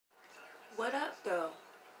What up, though?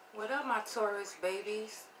 What up, my Taurus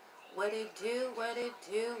babies? What it do, what it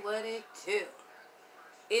do, what it do?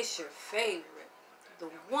 It's your favorite, the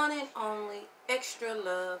one and only Extra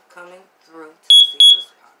Love coming through to see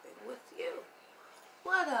what's popping with you.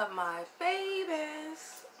 What up, my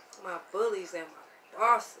babies? My bullies and my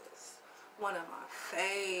bosses. One of my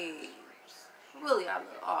faves. Really, I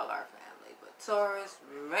love all our family, but Taurus,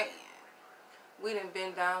 man, we done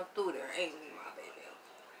been down through there, ain't we, my baby?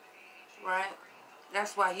 Right?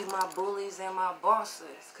 That's why you my bullies and my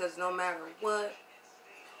bosses. Because no matter what,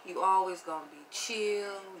 you always going to be chill.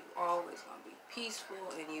 You always going to be peaceful.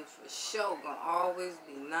 And you for sure going to always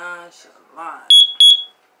be nonchalant.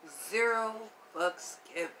 Zero fucks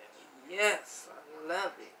given. Yes, I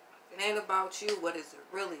love it. It ain't about you. What is it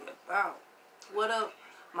really about? What up,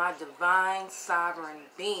 my divine sovereign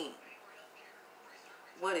being?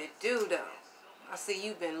 What it do, though? I see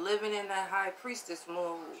you've been living in that high priestess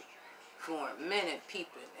mode for a minute,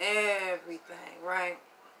 peeping everything, right?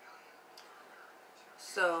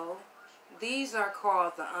 So, these are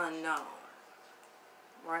called the unknown.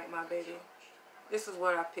 Right, my baby? This is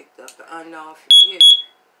what I picked up, the unknown for you.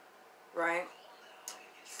 Right?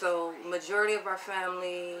 So, majority of our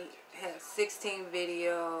family has 16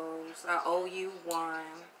 videos. I owe you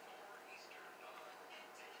one.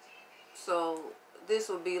 So, this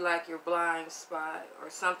will be like your blind spot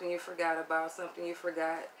or something you forgot about, something you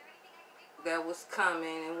forgot that was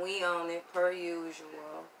coming, and we own it per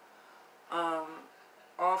usual.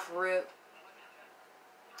 Off rip,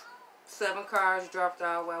 7 cards dropped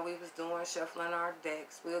out while we was doing shuffling our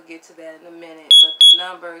decks. We'll get to that in a minute. But the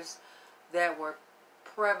numbers that were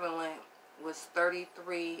prevalent was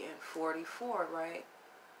 33 and 44, right?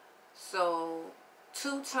 So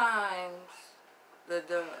 2 times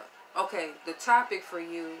okay, the topic for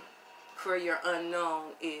you, for your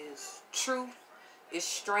unknown, is truth is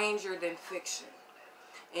stranger than fiction.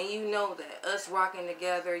 And you know that. Us rocking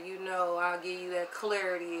together, you know I'll give you that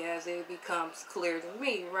clarity as it becomes clear to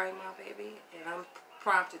me, right, my baby? And I'm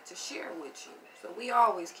prompted to share with you. So we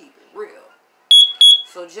always keep it real.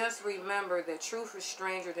 So just remember that truth is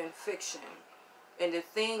stranger than fiction. And the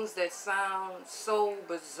things that sound so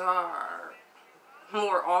bizarre,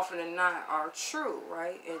 more often than not, are true,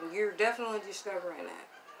 right? And you're definitely discovering that.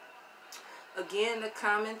 Again, the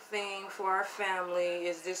common theme for our family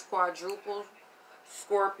is this quadruple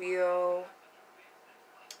Scorpio.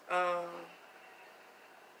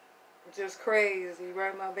 Just crazy,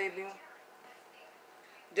 right, my baby?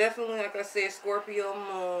 Definitely, like I said, Scorpio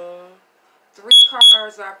moon. 3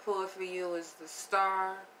 cards I pulled for you is the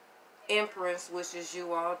Star, Empress, which is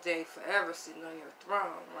you all day, forever sitting on your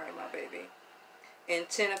throne, right, my baby? And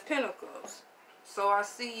 10 of Pentacles. So I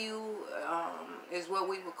see you is what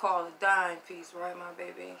we would call a dime piece, right, my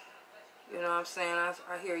baby? You know what I'm saying? I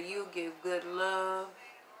hear you give good love,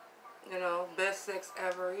 you know, best sex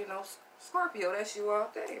ever, you know, Scorpio, that's you all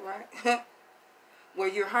day, right? Where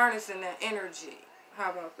you're harnessing that energy. How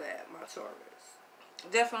about that, my Taurus?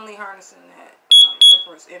 Definitely harnessing that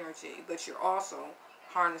Empress energy, but you're also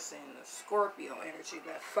harnessing the Scorpio energy,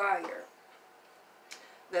 that fire,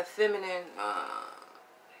 that feminine,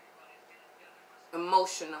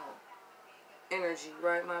 emotional energy,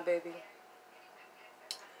 right, my baby?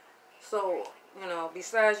 So, you know,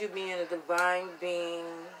 besides you being a divine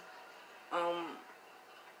being, let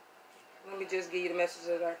me just give you the message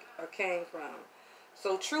that I came from.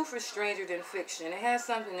 So, truth is stranger than fiction. It has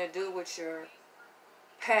something to do with your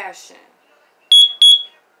passion.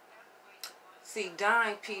 See,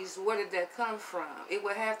 dime piece, where did that come from? It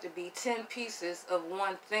would have to be 10 pieces of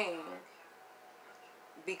one thing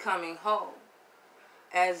becoming whole.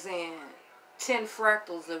 As in 10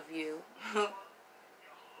 fractals of you.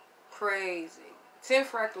 Crazy. 10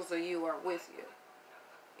 fractals of you are with you.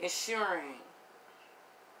 Ensuring,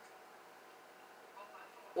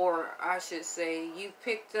 or I should say, you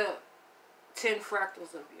picked up 10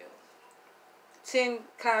 fractals of you. 10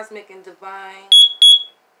 cosmic and divine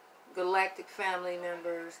galactic family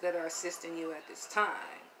members that are assisting you at this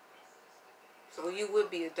time. So you would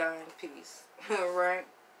be a dime piece, right?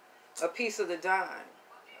 A piece of the dime,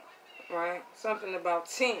 right? Something about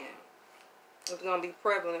 10 is going to be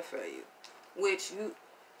prevalent for you. Which,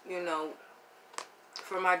 you know,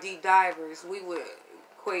 for my deep divers, we would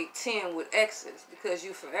equate 10 with X's, because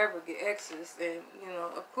you forever get X's, and, you know,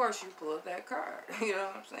 of course you pull that card. You know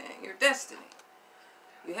what I'm saying? Your destiny.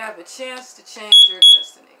 You have a chance to change your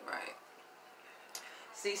destiny, right?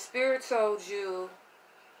 See, Spirit told you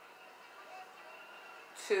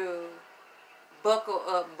to buckle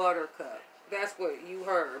up, Buttercup. That's what you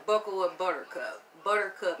heard. Buckle up, Buttercup.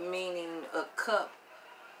 Buttercup meaning a cup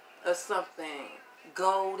of something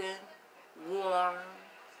golden, warm,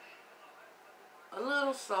 a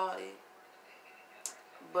little salty,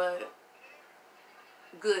 but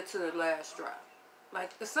good to the last drop.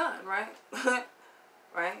 Like the sun, right?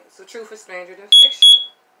 Right? So truth is stranger than fiction.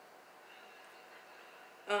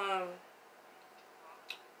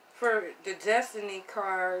 For the Destiny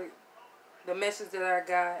card, the message that I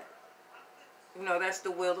got, you know, that's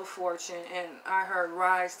the Wheel of Fortune. And I heard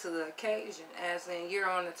rise to the occasion, as in you're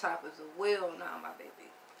on the top of the wheel now, my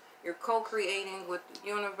baby. You're co-creating with the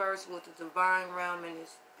universe, with the divine realm, and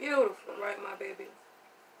it's beautiful, right, my baby?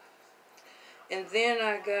 And then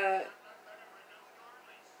I got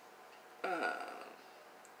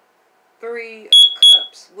 3 of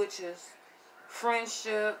Cups, which is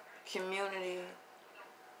friendship, community,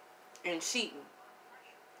 and cheating.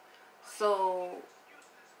 So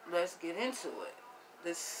let's get into it.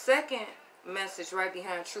 The second message right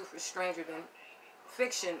behind truth is stranger than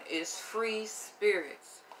fiction is free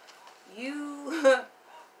spirits. You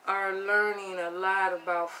are learning a lot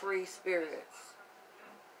about free spirits,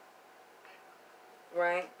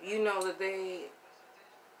 right? You know that they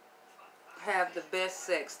have the best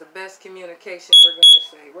sex, the best communication, we're going to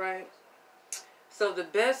say, right? So the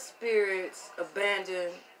best spirits abandon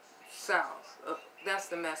south. That's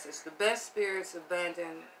the message. The best spirits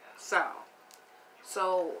abandon south.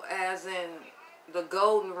 So as in the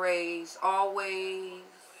golden rays always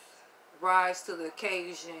rise to the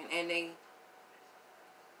occasion, and they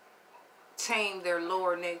tame their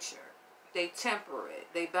lower nature. They temper it.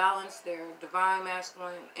 They balance their divine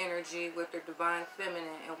masculine energy with their divine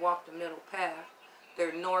feminine and walk the middle path.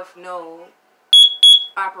 Their north node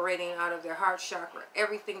operating out of their heart chakra.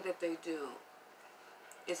 Everything that they do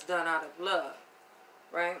is done out of love,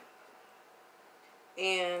 right?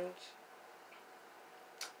 And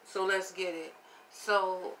so let's get it.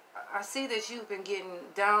 So I see that you've been getting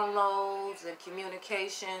downloads and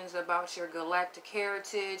communications about your galactic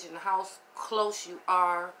heritage and how close you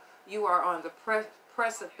are. You are on the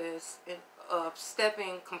precipice of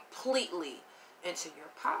stepping completely into your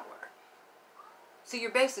power. So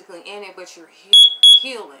you're basically in it, but you're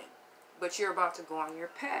healing. But you're about to go on your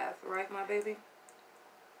path, right, my baby?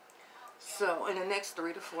 So in the next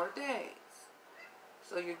 3 to 4 days.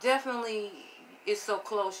 So you're definitely, it's so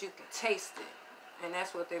close you can taste it. And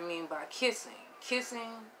that's what they mean by kissing.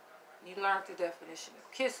 Kissing, you learned the definition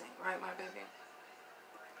of kissing, right, my baby?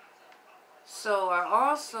 So I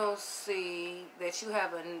also see that you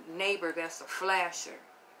have a neighbor that's a flasher.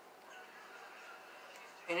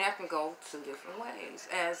 And that can go 2 different ways.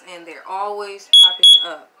 As in, they're always popping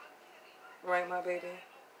up. Right, my baby?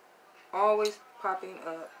 Always popping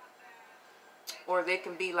up. Or they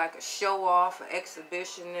can be like a show-off, an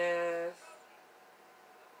exhibitionist.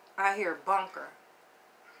 I hear bunker.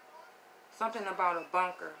 Something about a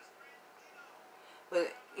bunker.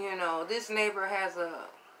 But, you know, this neighbor has a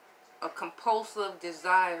compulsive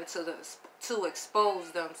desire to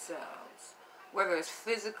expose themselves. Whether it's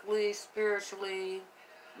physically, spiritually,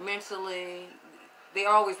 mentally. They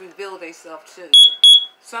always reveal themselves too.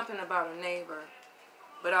 Something about a neighbor.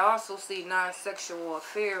 But I also see non-sexual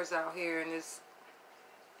affairs out here, and it's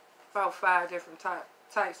about 5 different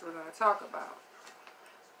types we're going to talk about.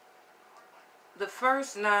 The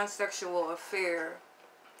first non-sexual affair,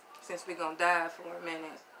 since we're going to dive for a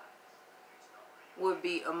minute, would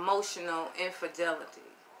be emotional infidelity.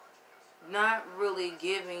 Not really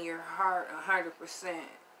giving your heart 100%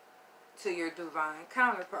 to your divine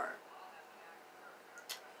counterpart.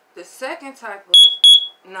 The second type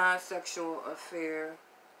of non-sexual affair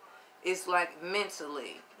is like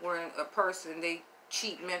mentally, where a person, they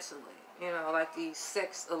cheat mentally. You know, like these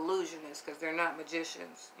sex illusionists, because they're not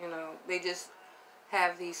magicians. You know, they just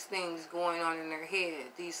have these things going on in their head,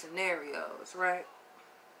 these scenarios, right?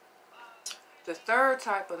 The third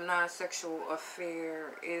type of non-sexual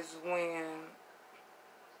affair is when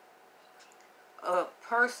a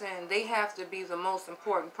person, they have to be the most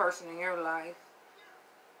important person in your life.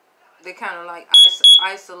 They kind of like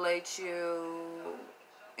isolate you,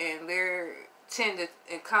 and they tend to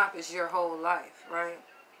encompass your whole life, right?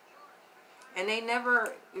 And they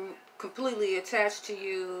never completely attach to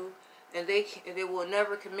you, and they will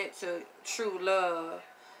never commit to true love,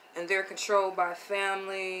 and they're controlled by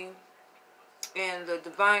family, and the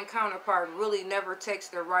divine counterpart really never takes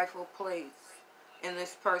their rightful place in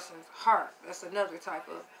this person's heart. That's another type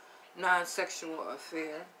of non-sexual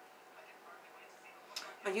affair.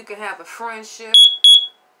 And you can have a friendship,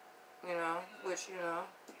 you know, which, you know,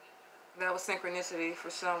 that was synchronicity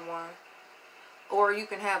for someone. Or you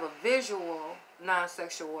can have a visual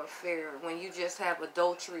non-sexual affair when you just have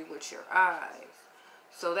adultery with your eyes.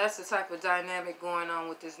 So that's the type of dynamic going on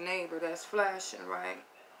with this neighbor that's flashing, right?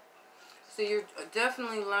 So you're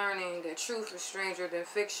definitely learning that truth is stranger than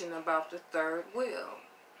fiction about the third wheel,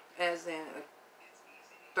 as in a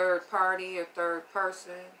third party, or third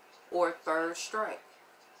person, or third strike,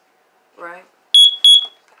 right?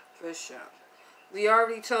 For sure. We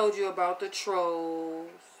already told you about the trolls.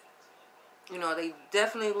 You know, they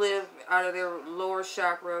definitely live out of their lower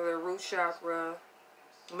chakra, their root chakra,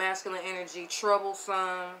 masculine energy,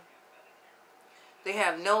 troublesome. They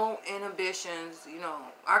have no inhibitions. You know,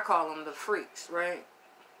 I call them the freaks, right?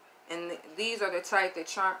 And these are the type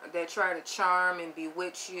that try to charm and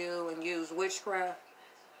bewitch you and use witchcraft.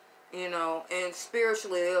 You know, and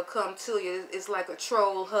spiritually they'll come to you. It's like a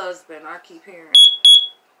troll husband, I keep hearing.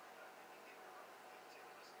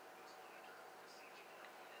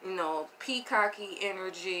 You know, peacocky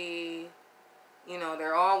energy. You know,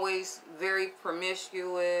 they're always very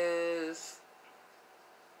promiscuous.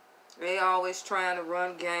 They always trying to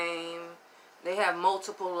run game. They have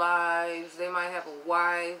multiple lives. They might have a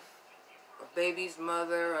wife, a baby's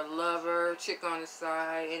mother, a lover, chick on the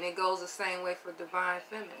side. And it goes the same way for divine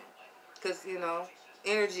feminine. Because, you know,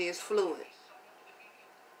 energy is fluid.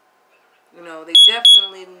 You know, they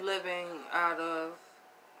definitely living out of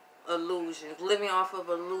illusions. Living off of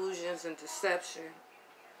illusions and deception.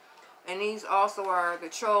 And these also are, the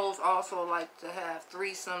trolls also like to have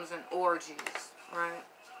threesomes and orgies, right?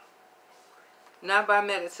 Not by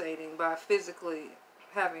meditating, by physically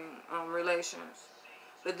having relations.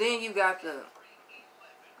 But then you got the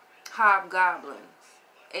hobgoblins,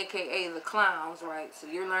 aka the clowns, right? So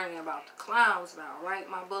you're learning about the clowns now, right,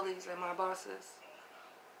 my bullies and my bosses?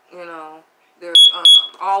 You know, they're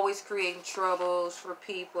always creating troubles for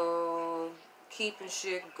people, keeping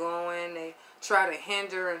shit going. They try to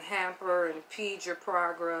hinder and hamper and impede your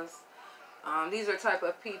progress. These are type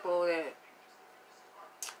of people that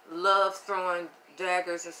love throwing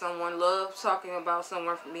daggers at someone, love talking about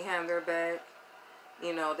someone from behind their back.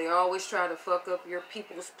 You know, they always try to fuck up your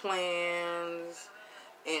people's plans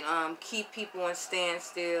and keep people in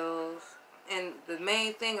standstills. And the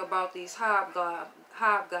main thing about these hobgoblins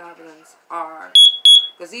are,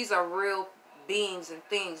 because these are real beings and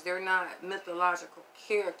things, they're not mythological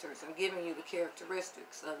characters. I'm giving you the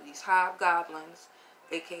characteristics of these hobgoblins,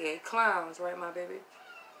 aka clowns, right, my baby?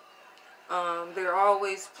 They're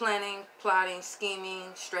always planning, plotting,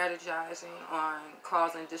 scheming, strategizing on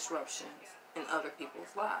causing disruptions in other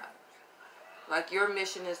people's lives. Like your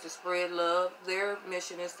mission is to spread love, their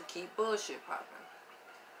mission is to keep bullshit popping.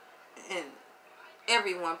 And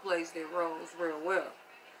everyone plays their roles real well,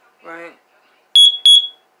 right?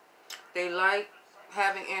 They like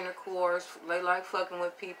having intercourse. They like fucking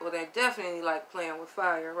with people. They definitely like playing with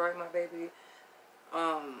fire, right, my baby?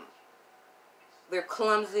 They're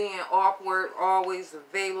clumsy and awkward, always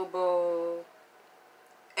available,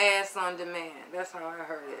 ass on demand. That's how I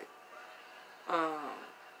heard it.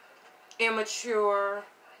 Immature,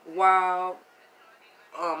 wild.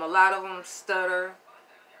 A lot of them stutter.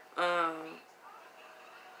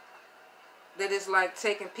 They just like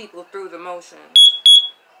taking people through the motions.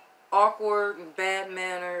 Awkward and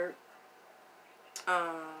bad-mannered.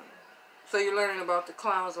 So you're learning about the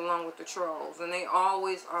clowns along with the trolls. And they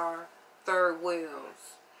always are third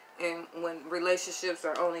wheels. And when relationships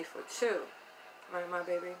are only for two. Right, my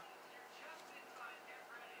baby?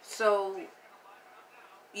 So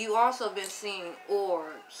you also been seeing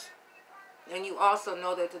orbs. And you also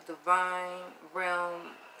know that the divine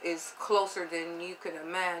realm is closer than you can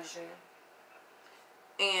imagine.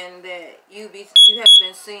 And that you have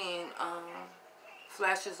been seeing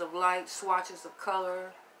flashes of light, swatches of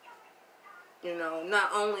color. You know,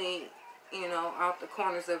 not only, you know, out the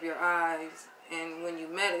corners of your eyes and when you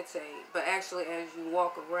meditate, but actually as you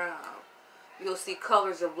walk around, you'll see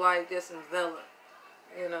colors of light that's enveloped,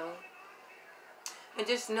 you know. And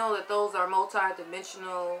just know that those are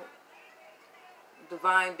multi-dimensional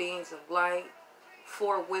divine beings of light,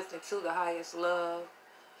 for, with, and to the highest love.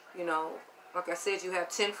 You know, like I said, you have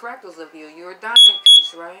 10 fractals of you. You're a dime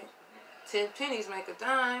piece, right? 10 pennies make a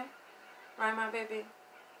dime, right, my baby?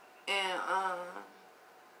 And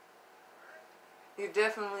you're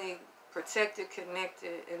definitely protected,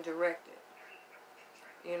 connected, and directed.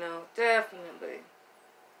 You know, definitely.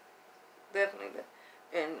 Definitely.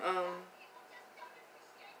 And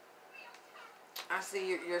I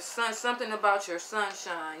see your sun, something about your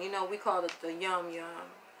sunshine. You know, we call it the yum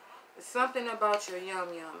yum. It's something about your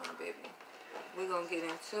yum yum, my baby. We're going to get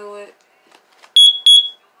into it.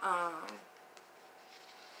 Like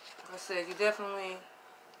I said, you definitely,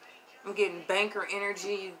 I'm getting banker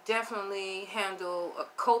energy. You definitely handle a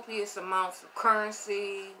copious amounts of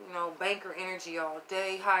currency. You know, banker energy all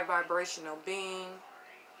day. High vibrational being.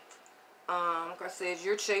 Like I said,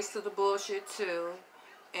 you're chased to the bullshit too.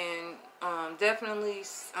 And definitely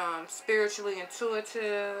spiritually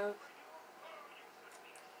intuitive.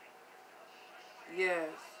 Yes.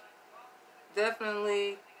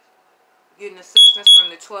 Definitely getting assistance from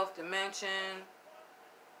the 12th dimension.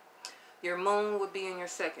 Your moon would be in your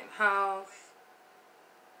second house.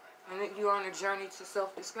 And you're on a journey to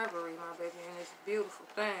self-discovery, my baby. And it's a beautiful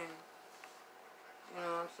thing. You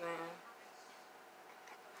know what I'm saying?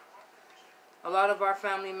 A lot of our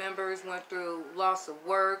family members went through loss of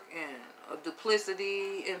work and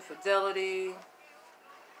duplicity, infidelity,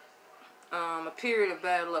 a period of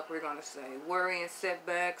bad luck, we're going to say. Worry and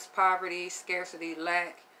setbacks, poverty, scarcity,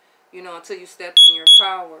 lack, you know, until you stepped in your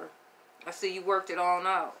power. I see you worked it all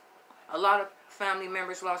out. A lot of family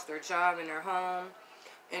members lost their job and their home,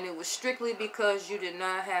 and it was strictly because you did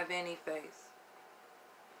not have any faith.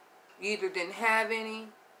 You either didn't have any,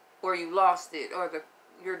 or you lost it, or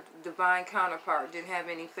your divine counterpart didn't have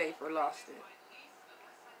any faith or lost it.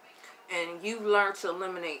 And you learned to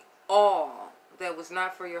eliminate all that was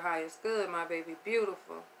not for your highest good, my baby.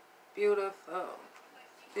 Beautiful. Beautiful.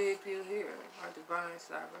 Big you here, my divine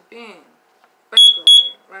sovereign being.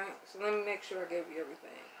 Right? So let me make sure I gave you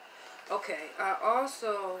everything. Okay, I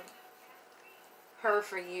also heard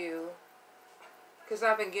for you, because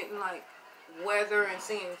I've been getting like weather and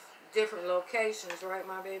seeing different locations, right,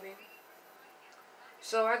 my baby?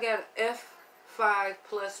 So I got F5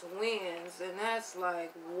 plus winds, and that's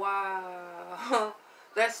like, wow.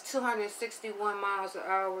 That's 261 miles an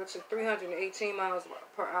hour to 318 miles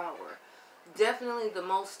per hour. Definitely the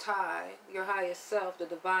Most High, your highest self, the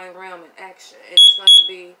divine realm in action. And it's going to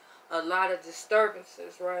be a lot of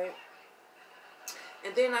disturbances, right?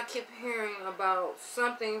 And then I keep hearing about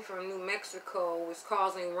something from New Mexico was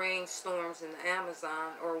causing rainstorms in the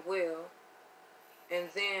Amazon, or will. And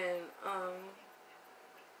then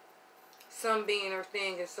some being or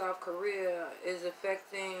thing in South Korea is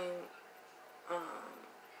affecting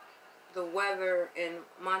the weather in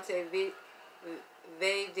Montevideo,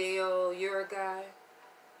 Uruguay,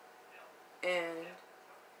 and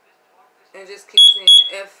just keep saying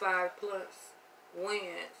F5 plus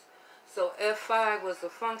winds. So F5 was the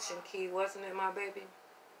function key, wasn't it, my baby?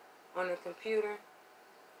 On the computer.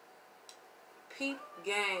 Peep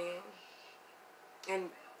game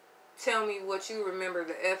and tell me what you remember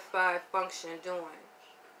the F5 function doing.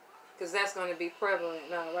 Because that's going to be prevalent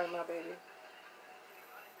now, right, my baby?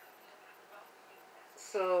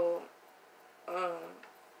 So,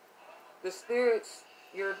 the spirits,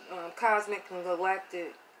 your cosmic and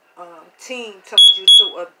galactic team told you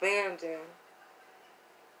to abandon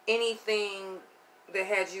anything that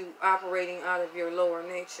had you operating out of your lower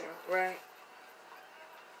nature, right?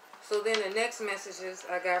 So then the next messages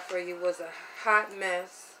I got for you was a hot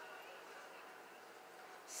mess.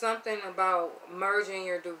 Something about merging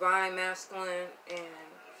your divine masculine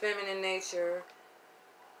and feminine nature.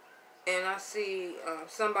 And I see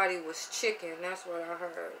somebody was chicken. That's what I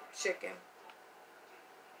heard. Chicken.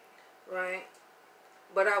 Right?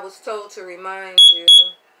 But I was told to remind you,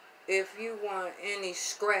 if you want any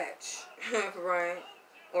scratch, right,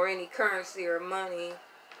 or any currency or money,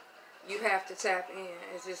 you have to tap in.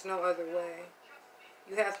 It's just no other way.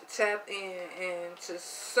 You have to tap in and to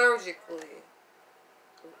surgically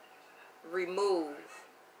remove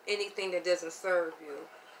anything that doesn't serve you.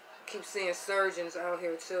 Keep seeing surgeons out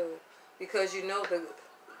here too. Because you know the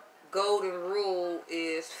golden rule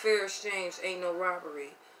is fair exchange ain't no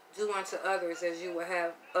robbery. Do unto others as you will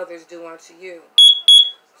have others do unto you.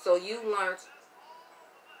 So you learned,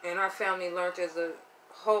 and our family learned as a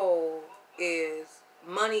whole, is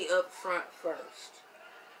money up front first.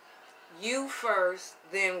 You first,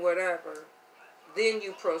 then whatever. Then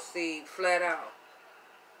you proceed flat out.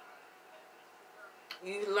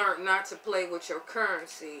 You learn not to play with your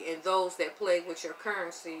currency, and those that play with your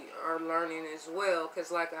currency are learning as well. Because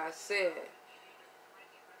like I said,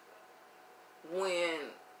 when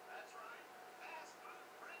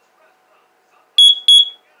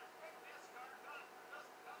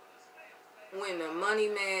the money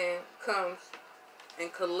man comes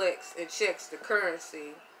and collects and checks the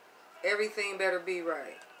currency, everything better be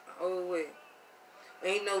right. Oh wait,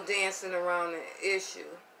 ain't no dancing around the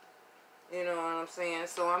issue. You know what I'm saying?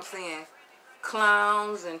 So I'm saying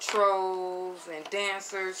clowns and trolls and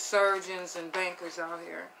dancers, surgeons and bankers out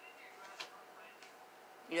here.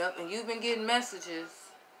 Yep, and you've been getting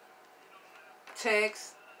messages,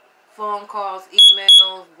 texts, phone calls,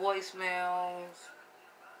 emails, voicemails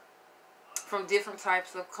from different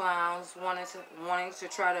types of clowns wanting to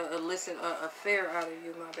try to elicit a affair out of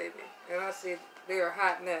you, my baby. And I said they're a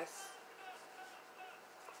hot mess.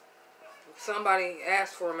 Somebody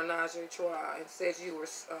asked for a menage a trois and said you were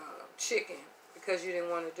chicken because you didn't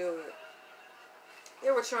want to do it. They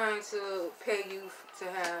were trying to pay you to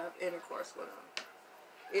have intercourse with them.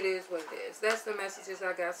 It is what it is. That's the messages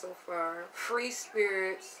I got so far. Free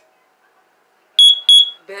spirits.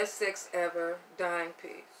 Best sex ever. Die in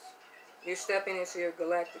peace. You're stepping into your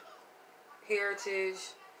galactic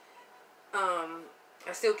heritage.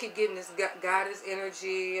 I still keep getting this goddess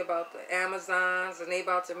energy about the Amazons and they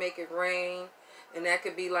about to make it rain. And that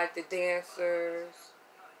could be like the dancers.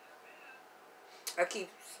 I keep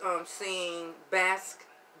seeing Basque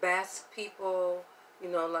people, you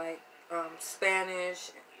know, like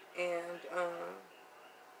Spanish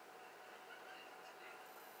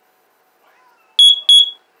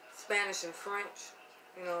and French.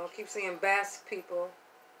 You know, I keep seeing Basque people.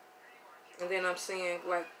 And then I'm seeing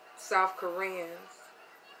like South Koreans.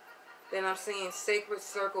 Then I'm seeing Sacred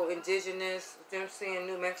Circle Indigenous. Then I'm seeing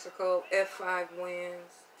New Mexico, F5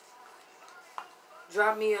 winds.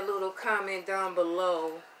 Drop me a little comment down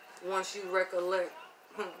below once you recollect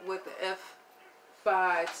what the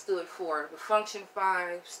F5 stood for. The function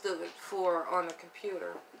 5 stood for on the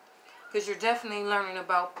computer. Because you're definitely learning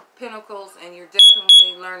about pentacles and you're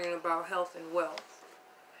definitely learning about health and wealth.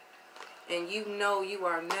 And you know you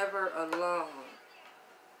are never alone.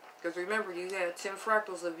 Because remember, you had 10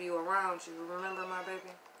 fractals of you around you. Remember, my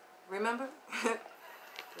baby? Remember?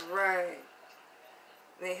 Right.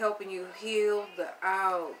 They helping you heal the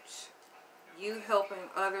ouch. You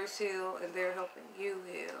helping others heal, and they're helping you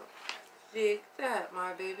heal. Dig that,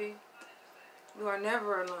 my baby. You are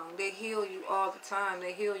never alone. They heal you all the time.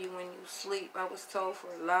 They heal you when you sleep. I was told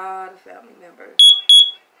for a lot of family members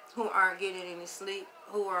who aren't getting any sleep,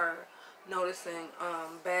 who are noticing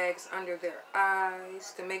bags under their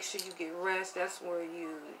eyes, to make sure you get rest. That's where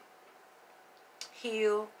you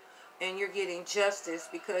heal. And you're getting justice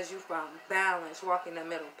because you found balance, walking the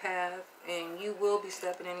middle path. And you will be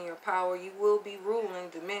stepping into your power. You will be ruling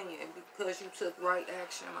dominion because you took right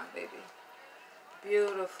action, my baby.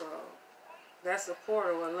 Beautiful. That's a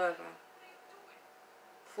portal 11.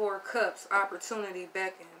 4 cups, opportunity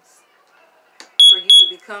beckons. For you to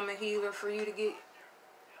become a healer, for you to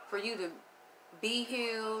be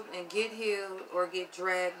healed and get healed, or get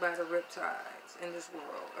dragged by the riptides in this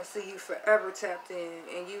world. I see you forever tapped in,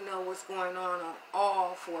 and you know what's going on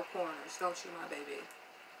all 4 corners, don't you, my baby?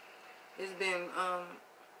 It's been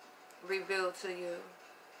revealed to you.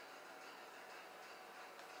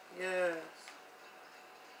 Yes.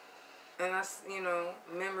 And you know,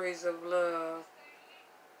 memories of love.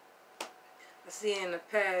 I see in the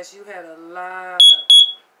past you had a lot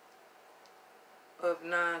of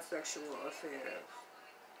non-sexual affairs.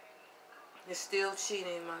 You're still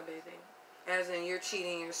cheating, my baby. As in, you're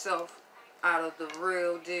cheating yourself out of the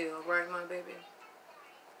real deal, right, my baby?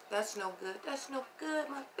 That's no good. That's no good,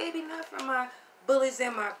 my baby. Not for my bullies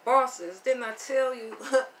and my bosses. Didn't I tell you?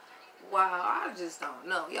 Wow, I just don't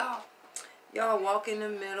know. Y'all walk in the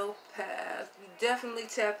middle path. You definitely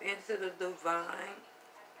tap into the divine.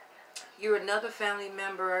 You're another family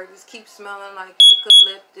member. I just keep smelling like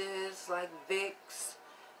eucalyptus, like Vicks,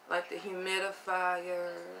 like the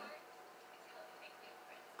humidifier.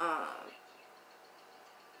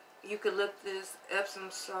 Eucalyptus,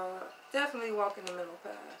 Epsom salt. Definitely walk in the middle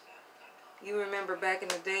path. You remember back in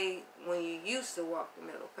the day when you used to walk the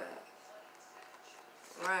middle path.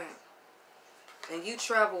 Right. And you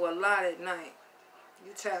travel a lot at night.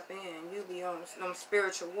 You tap in. You be on them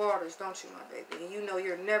spiritual waters, don't you, my baby? And you know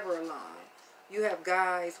you're never alone. You have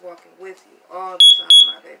guys walking with you all the time,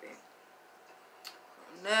 my baby.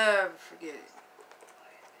 Never forget it.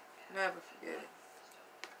 Never forget it.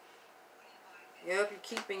 Yep, you're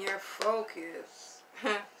keeping your focus.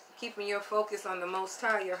 Keeping your focus on the Most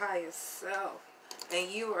High, your highest self. And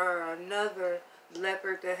you are another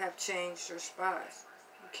leopard that have changed your spots.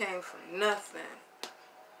 You came from nothing,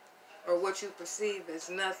 or what you perceive as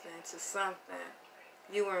nothing, to something.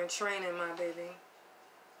 You were in training, my baby.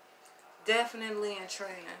 Definitely in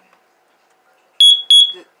training.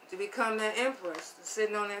 To become that empress,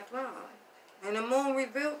 sitting on that throne. And the moon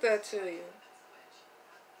revealed that to you.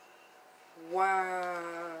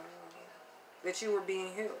 Wow. That you were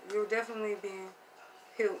being healed. You were definitely being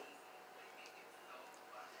healed.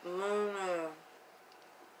 Luna.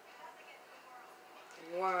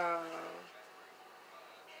 Wow.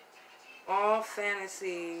 All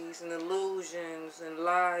fantasies and illusions and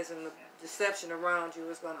lies and the deception around you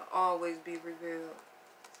is going to always be revealed.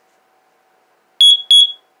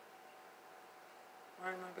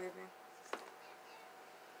 Right, my baby?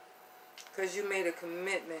 Because you made a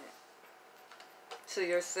commitment to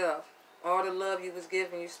yourself. All the love you was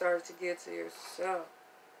giving, you started to give to yourself.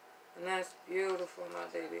 And that's beautiful, my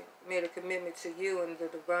baby. Made a commitment to you and the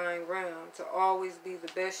divine realm to always be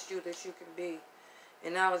the best you that you can be.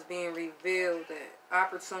 And now it's being revealed that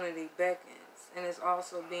opportunity beckons. And it's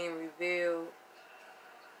also being revealed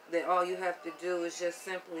that all you have to do is just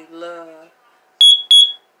simply love.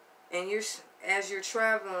 And as you're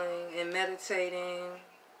traveling and meditating,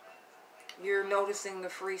 you're noticing the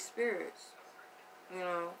free spirits. You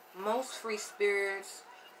know, most free spirits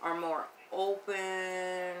are more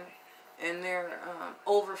open, and they're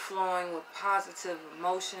overflowing with positive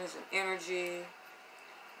emotions and energy,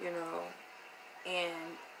 you know,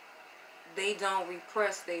 and they don't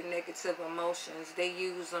repress their negative emotions. They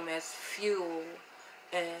use them as fuel,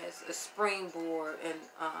 as a springboard, and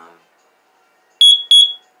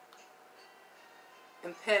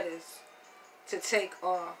impetus to take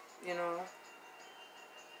off, you know.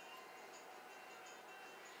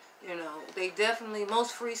 You know, they definitely,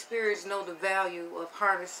 most free spirits know the value of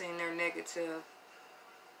harnessing their negativity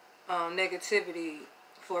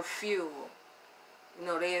for fuel. You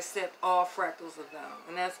know, they accept all fractals of them,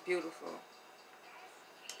 and that's beautiful.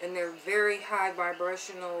 And they're very high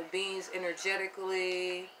vibrational beings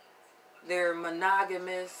energetically. They're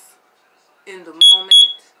monogamous in the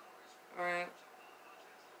moment, alright?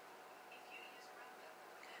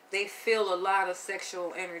 They feel a lot of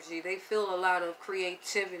sexual energy. They feel a lot of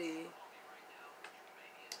creativity.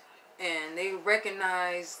 And they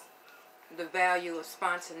recognize the value of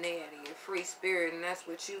spontaneity, a free spirit. And that's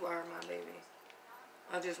what you are, my baby.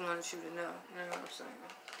 I just wanted you to know. You know what I'm saying?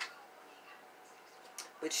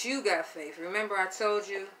 But you got faith. Remember I told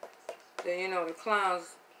you that, you know, the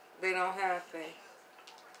clowns, they don't have faith.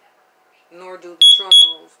 Nor do the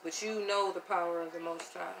trolls. But you know the power of the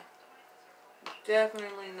Most High.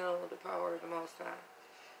 Definitely know the power of the Most High.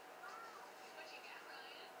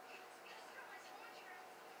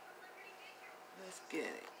 Let's get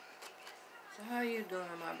it. So how you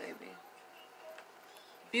doing, my baby?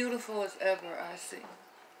 Beautiful as ever, I see.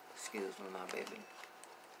 Excuse me, my baby.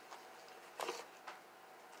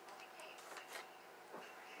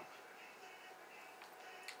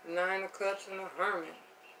 Nine of Cups and the Hermit.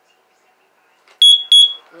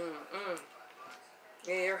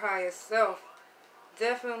 Yeah, your highest self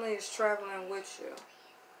definitely is traveling with you.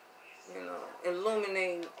 You know,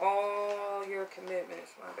 illuminating all your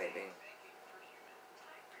commitments, my baby.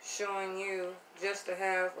 Showing you just to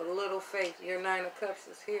have a little faith. Your Nine of Cups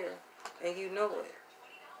is here, and you know it.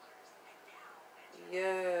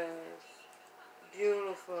 Yes.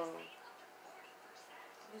 Beautiful.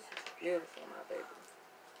 This is beautiful, my baby.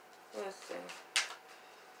 Let's see.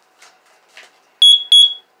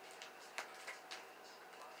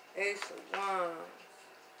 Ace of Wands.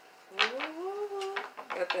 Woo-woo-woo.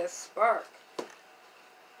 Got that spark.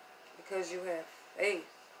 Because you have faith.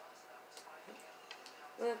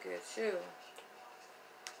 Look at you.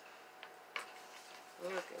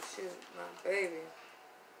 Look at you, my baby.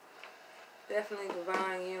 Definitely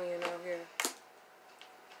divine union out here.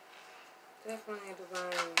 Definitely a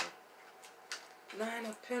divine union. Nine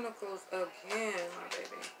of Pentacles again, my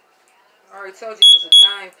baby. I already told you it was a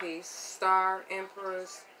dime piece. Star,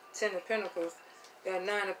 Empress, Ten of Pentacles. You got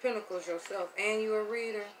Nine of Pentacles yourself. And you a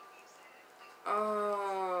reader.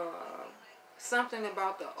 Something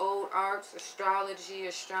about the old arts, astrology,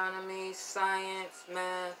 astronomy, science,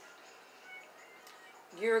 math.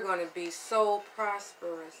 You're going to be so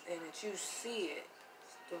prosperous in it. You see it.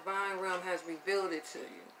 Divine realm has revealed it to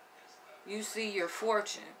you. You see your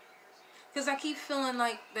fortune. Because I keep feeling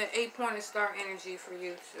like the 8-pointed star energy for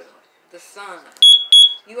you too. The sun.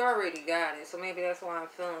 You already got it. So maybe that's why I'm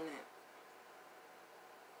feeling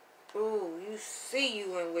it. Ooh, you see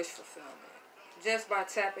you in wish fulfillment. Just by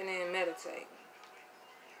tapping in and meditating.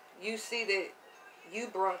 You see that you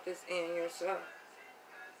brought this in yourself.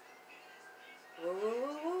 Woo, woo,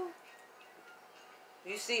 woo, woo.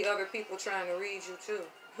 You see other people trying to read you too.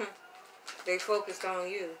 They focused on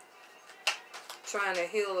you. Trying to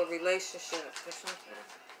heal a relationship or something.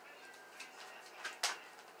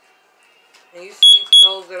 And you see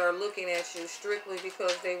those that are looking at you strictly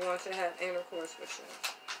because they want to have intercourse with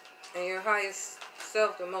you. And your highest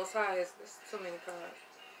self, the most highest, there's too many cards.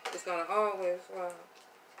 It's going to always, wow,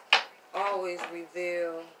 always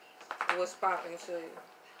reveal what's popping to you.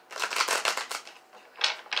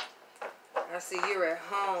 I see you're at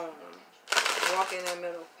home, walking that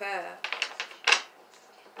middle path.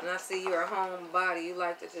 And I see you're a homebody. You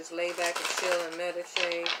like to just lay back and chill and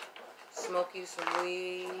meditate. Smoke you some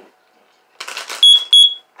weed.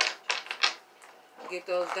 Get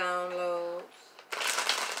those downloads.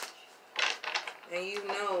 And you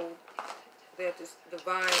know that this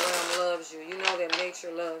divine realm loves you. You know that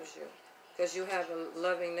nature loves you. because you have a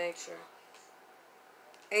loving nature.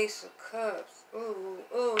 Ace of Cups. Ooh,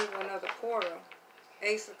 ooh, another portal.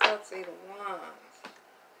 Ace of Cups, Eight of Wands.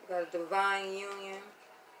 You got a divine union,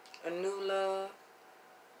 a new love,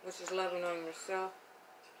 which is loving on yourself.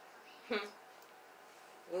 Woo,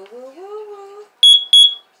 woo, woo, woo.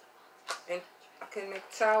 And I can make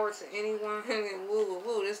Tower to anyone. And woo, woo,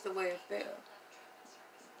 woo. This is the way it feels.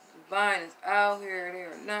 Divine is out here. They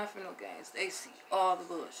are not for no games. They see all the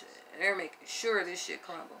bullshit. And they're making sure this shit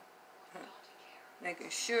crumble. Making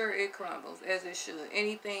sure it crumbles as it should.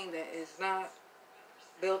 Anything that is not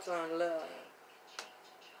built on love.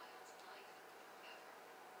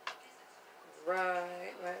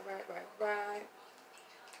 Right. Okay.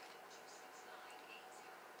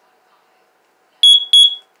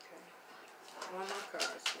 One more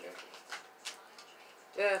cards here.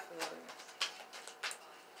 Definitely.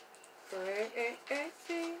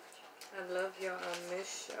 Crazy. I love y'all. I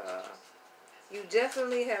miss y'all. You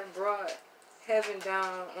definitely have brought heaven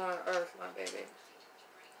down on earth, my baby.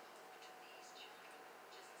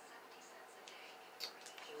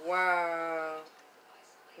 Wow.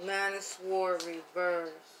 Nine of Swords reverse.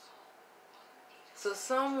 So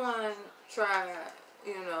someone tried,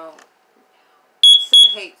 you know,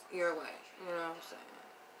 send hate your way. You know what I'm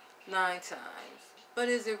saying? 9 times. But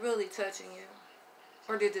is it really touching you?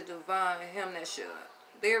 Or did the divine, him that should?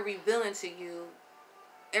 They're revealing to you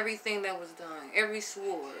everything that was done. Every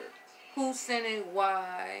sword. Who sent it?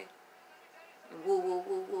 Why? Woo, woo,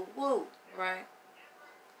 woo, woo, woo. Right?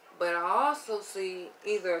 But I also see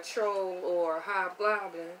either a troll or a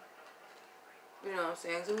hobgoblin. You know what I'm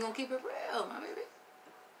saying? So we're going to keep it real, my baby.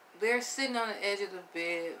 They're sitting on the edge of the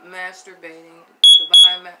bed, masturbating,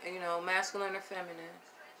 divine, you know, masculine or feminine,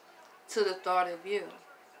 to the thought of you.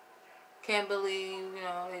 Can't believe, you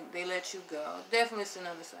know, they let you go. Definitely sitting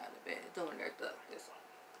on the side of the bed, doing their thug.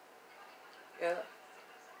 Yeah.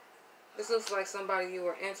 This looks like somebody you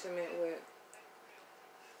were intimate with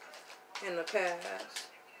in the past.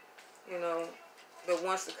 You know, that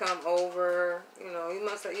wants to come over. You know, you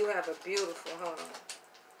have a beautiful home.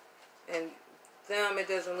 And them, it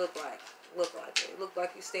doesn't look like it. It look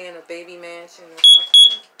like you stay in a baby mansion or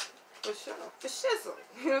something. For sure. For shizzle.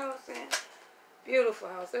 You know what I'm saying? Beautiful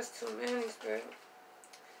house. That's too many, spirit.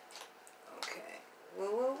 Okay. Woo,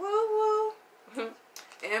 woo, woo, woo.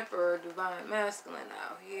 Emperor, divine masculine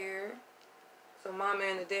out here. So mama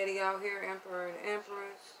and the daddy out here, emperor and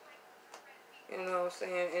empress. You know what I'm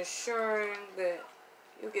saying? Ensuring that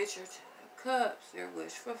you get your 10 of Cups. Your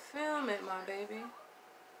wish fulfillment, my baby.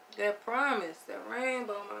 That promise, that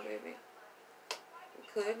rainbow, my baby. You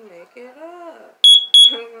couldn't make it up.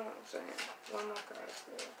 You know what I'm saying? One more card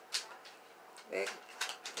still.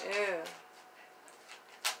 Yeah.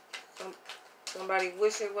 Somebody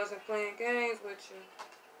wish they wasn't playing games with you.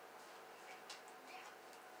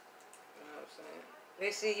 You know what I'm saying?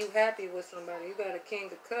 They see you happy with somebody. You got a King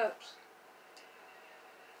of Cups.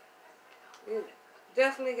 You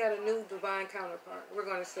definitely got a new divine counterpart. We're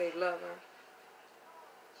going to say lover.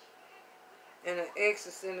 And an ex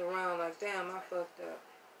is sitting around like, damn, I fucked up.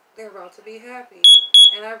 They're about to be happy.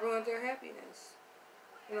 And I ruined their happiness.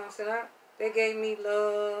 You know what I'm saying? They gave me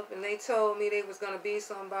love. And they told me they was going to be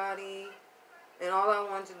somebody. And all I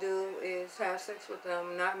wanted to do is have sex with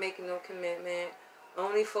them. Not making no commitment.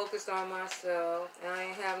 Only focused on myself. And I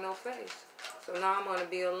ain't have no face. So now I'm going to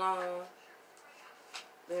be alone.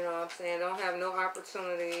 You know what I'm saying? Don't have no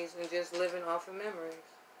opportunities. And just living off of memories.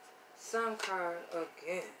 Sun card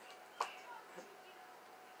again.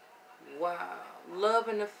 Wow. Love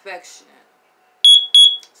and affection.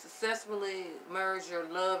 Successfully merge your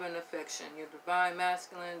love and affection. Your divine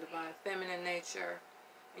masculine, divine feminine nature.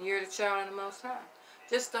 And you're the child of the Most High.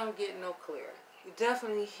 Just don't get no clearer. You're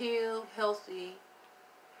definitely healed, healthy,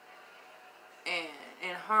 and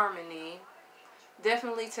in harmony.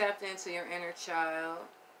 Definitely tapped into your inner child.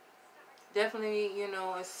 Definitely, you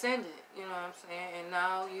know, ascended. You know what I'm saying? And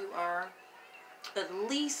now you are at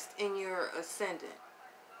least in your ascendant.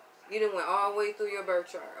 You done went all the way through your birth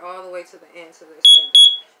chart, all the way to the end, to the ascendant.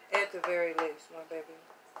 At the very least, my baby.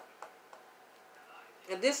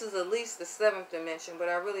 And this is at least the 7th dimension, but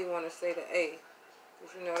I really want to say the 8th.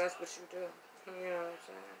 Because, you know, that's what you do. You know what I'm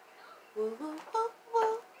saying? Woo, woo, woo,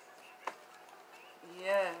 woo.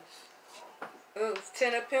 Yes. Ooh,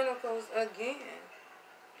 10 of Pentacles again.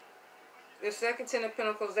 The second 10 of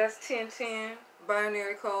Pentacles, that's 1010.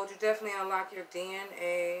 Binary code. You definitely unlock your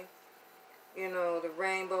DNA. You know, the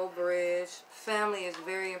rainbow bridge. Family is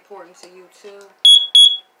very important to you, too.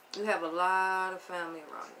 You have a lot of family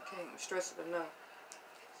around you. Can't stress it enough.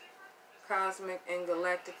 Cosmic and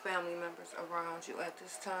galactic family members around you at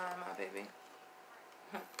this time, my baby.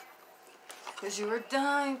 Because you're a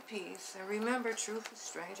dime piece. And remember, truth is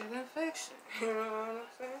stranger than fiction. You know what I'm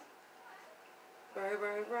saying?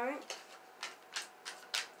 Right.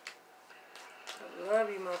 I love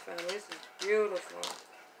you, my family. This is beautiful.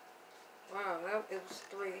 Wow, it was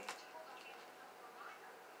 3.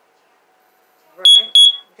 Right?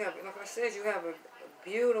 Like I said, you have a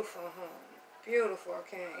beautiful home. Beautiful. I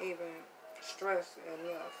can't even stress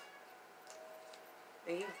enough.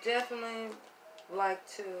 And you definitely like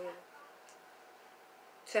to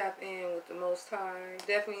tap in with the Most High.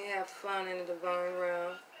 Definitely have fun in the divine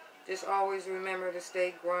realm. Just always remember to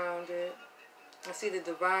stay grounded. I see the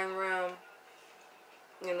divine realm,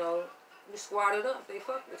 you know, you squatted up. They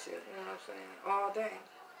fuck with you, you know what I'm saying, all day.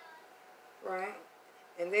 Right?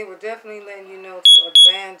 And they were definitely letting you know to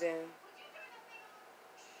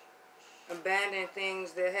abandon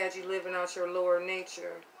things that had you living out your lower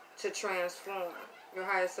nature to transform. Your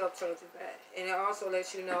higher self told you that. And it also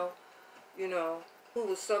lets you know, who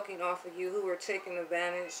was sucking off of you, who were taking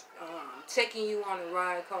advantage, taking you on a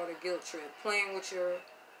ride called a guilt trip, playing with your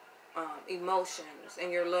emotions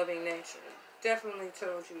and your loving nature. Definitely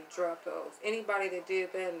told you to drop those. Anybody that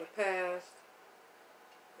did that in the past,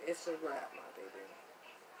 it's a wrap, my baby.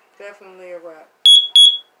 Definitely a wrap.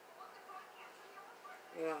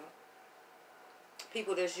 You know,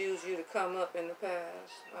 people that's used you to come up in the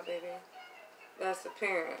past, my baby. That's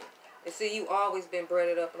apparent. And see, you always been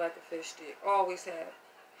breaded up like a fish stick. Always had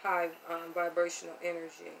high vibrational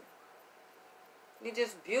energy. You're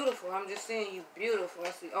just beautiful. I'm just saying you beautiful.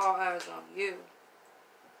 I see all eyes on you.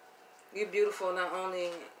 You're beautiful not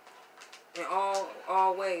only in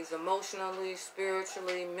all ways. Emotionally,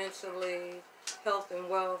 spiritually, mentally, health and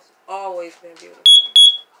wealth. Always been beautiful.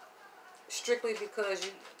 Strictly because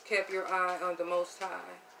you kept your eye on the Most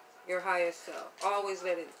High. Your highest self. Always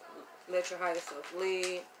let your highest self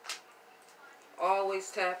lead. Always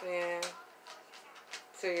tap in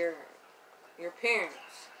to your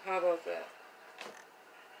parents. How about that?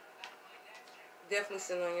 Definitely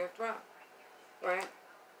sitting on your throne, right?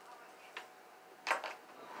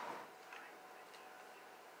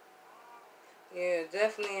 Yeah,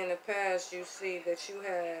 definitely in the past you see that you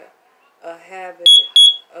had a habit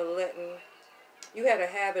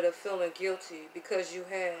of feeling guilty because you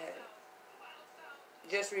had,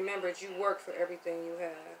 just remembered you work for everything you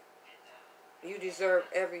have. You deserve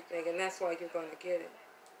everything, and that's why you're going to get it.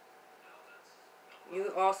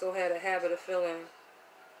 You also had a habit of feeling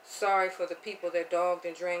sorry for the people that dogged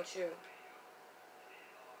and drained you.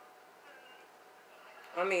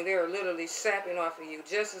 I mean, they're literally sapping off of you.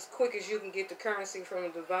 Just as quick as you can get the currency from the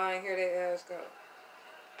divine, here they ass go.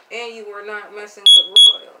 And you were not messing with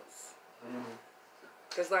royals.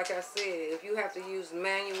 Because like I said, if you have to use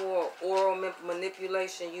manual or oral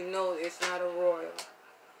manipulation, you know it's not a royal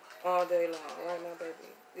all day long. Right now,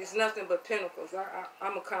 baby? It's nothing but pentacles.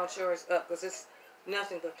 I'm going to count yours up because it's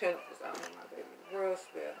nothing but pentacles out here, my baby. Real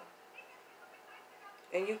spell.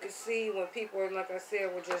 And you can see when people, like I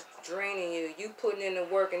said, were just draining you. You putting in the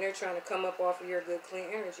work and they're trying to come up off of your good,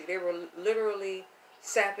 clean energy. They were literally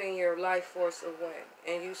sapping your life force away.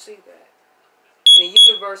 And you see that. And the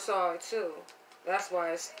universe saw it too. That's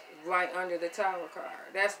why it's right under the Tower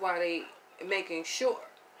card. That's why they making sure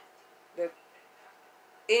that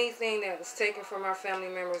anything that was taken from our family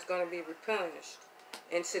member is going to be replenished.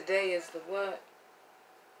 And today is the what?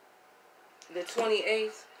 The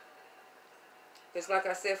 28th. Because like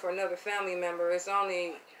I said, for another family member, this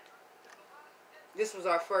was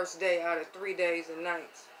our first day out of 3 days and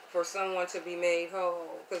nights for someone to be made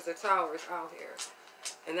whole. Because the Tower is out here.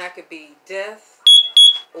 And that could be death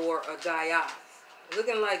or a die-off.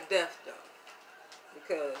 Looking like death, though.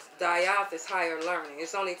 Because die-off is higher learning.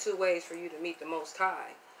 It's only 2 ways for you to meet the Most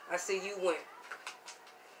High. I see you went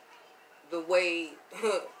the way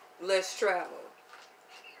less traveled.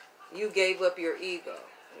 You gave up your ego.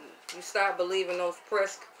 You stopped believing those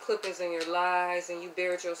press clippings in your lies, and you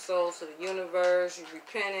bared your soul to the universe. You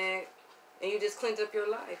repented, and you just cleaned up your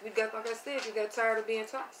life. You got, like I said, you got tired of being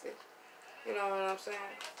toxic. You know what I'm saying?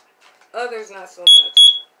 Others not so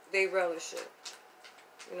much. They relish it.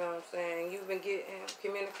 You know what I'm saying? You've been getting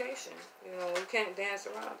communication. You know, you can't dance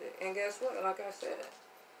around it. And guess what? Like I said,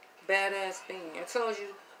 badass being. I told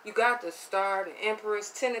you, you got the Star, the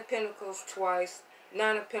Empress, 10 of Pentacles twice,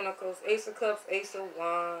 9 of Pentacles, Ace of Cups, Ace of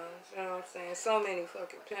Wands. You know what I'm saying? So many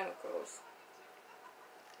fucking Pentacles.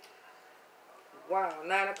 Wow.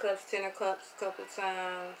 9 of Cups, 10 of Cups, couple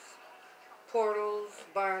times. Portals,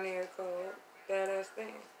 binary code. Badass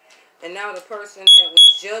thing. And now the person that was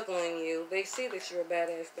juggling you, they see that you're a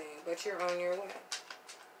badass thing, but you're on your way.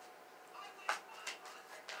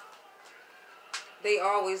 They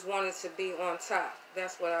always wanted to be on top.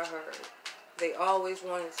 That's what I heard. They always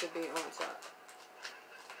wanted to be on top.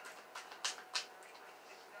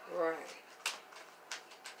 Right.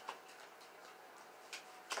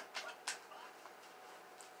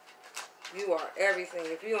 You are everything.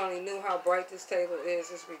 If you only knew how bright this table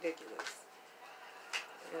is, it's ridiculous.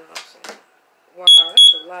 You know what I'm saying? Wow,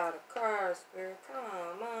 that's a lot of cards, Spirit.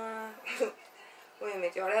 Come on. Wait a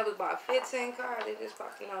minute, y'all. That was about 15 cards. They just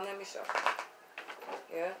popped. Let me show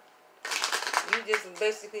you. Yeah. You just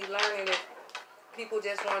basically learning that people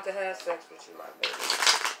just wanted to have sex with you, my baby.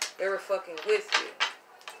 They were fucking with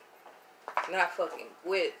you. Not fucking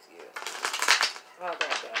with you. How about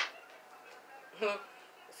that?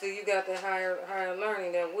 So you got that higher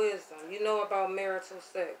learning, that wisdom. You know about marital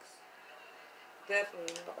sex.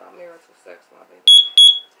 Definitely know about marital sex, my baby.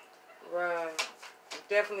 Right.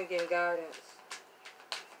 Definitely getting guidance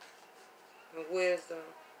and wisdom.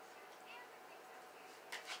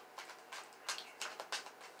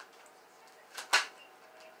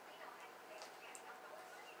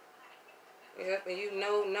 Yep, and you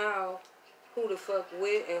know now who to fuck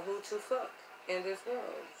with and who to fuck in this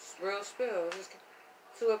world. It's real spill. Just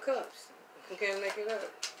 2 of Cups. You can't make it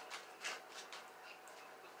up.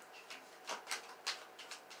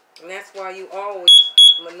 And that's why you always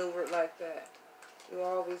maneuvered like that. You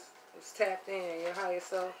always was tapped in. Your higher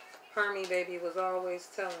self, Hermie baby, was always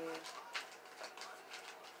telling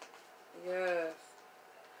you. Yes.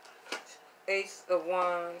 Ace of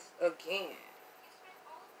Wands again.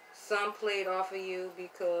 Some played off of you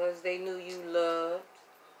because they knew you loved.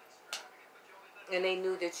 And they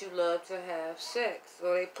knew that you loved to have sex.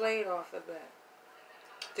 So they played off of that.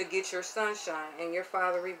 To get your sunshine. And your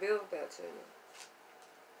father revealed that to you.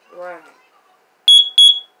 Right.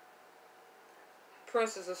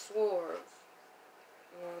 Princess of Swords.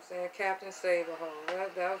 You know what I'm saying? Captain Save-A-Hole.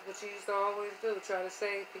 That was what you used to always do. Try to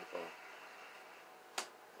save people.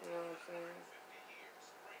 You know what I'm saying?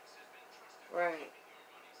 Right.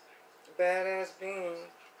 Badass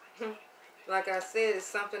being. Like I said, it's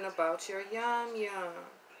something about your yum yum.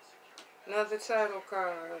 Another title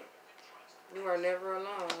card. You are never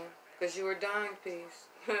alone. Because you are dying peace.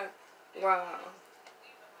 Wow.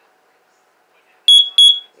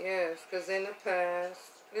 Yes, because in the past,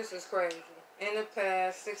 this is crazy. In the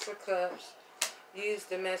past, 6 of Cups, you used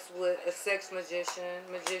to mess with a sex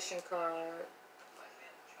magician card.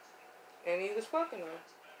 And he was fucking them.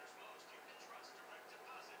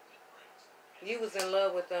 You was in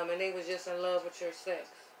love with them, and they was just in love with your sex.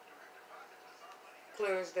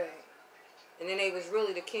 Clear as day. And then they was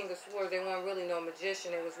really the King of Swords. They weren't really no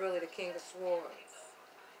magician. They was really the King of Swords.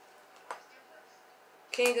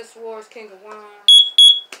 King of Swords, King of Wands.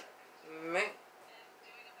 Man.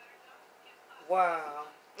 Wow.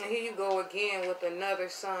 And here you go again with another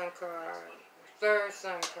sun card. 3rd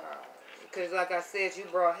sun card. Because like I said, you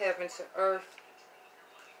brought heaven to earth.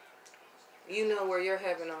 You know where your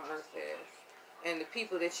heaven on earth is. And the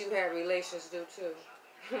people that you have relations do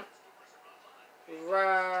too.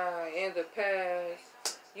 Right. In the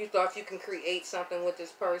past, you thought you can create something with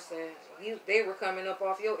this person. They were coming up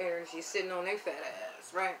off your energy, sitting on their fat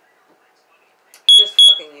ass, right? Just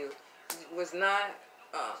fucking you. Was not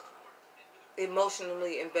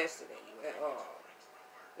emotionally invested in you at all.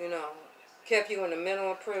 You know, kept you in the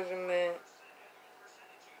mental imprisonment.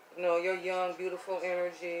 You know, your young, beautiful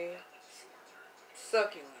energy.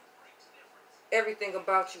 Succulent. Everything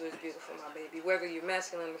about you is beautiful, my baby. Whether you're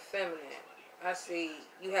masculine or feminine. I see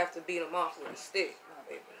you have to beat them off with a stick, my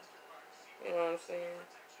baby. You know what I'm saying?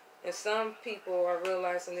 And some people are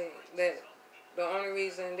realizing that the only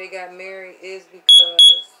reason they got married is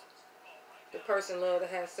because the person loved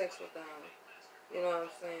to have sex with them. You know what I'm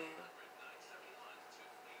saying?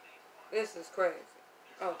 This is crazy.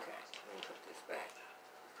 Okay, let me put this back.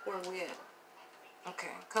 Where we at?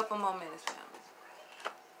 Okay, couple more minutes, family.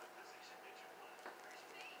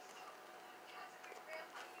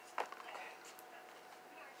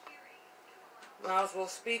 Might as well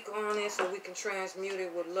speak on it so we can transmute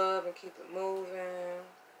it with love and keep it moving.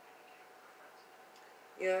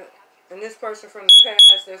 Yeah. And this person from the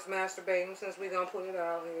past that's masturbating, since we're going to put it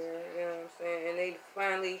out here, you know what I'm saying? And they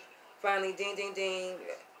finally, ding, ding, ding,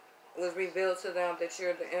 was revealed to them that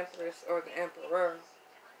you're the Empress or the Emperor.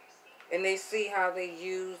 And they see how they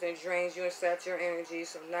used and drained you and sapped your energy.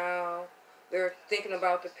 So now they're thinking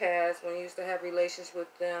about the past when you used to have relations with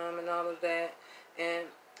them and all of that. And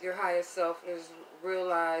your higher self is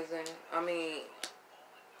realizing,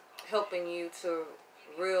 helping you to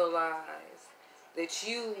realize that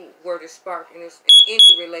you were the spark in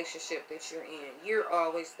any relationship that you're in. You're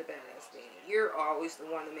always the badass being. You're always the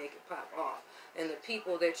one to make it pop off. And the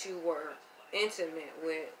people that you were intimate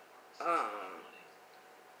with,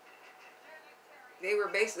 they were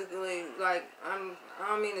basically like, I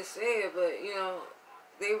don't mean to say it, but you know,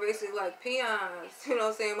 they were basically like peons. You know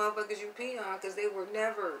what I'm saying? Motherfuckers, you peon, because they were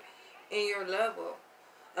never in your level.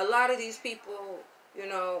 A lot of these people, you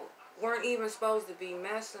know, weren't even supposed to be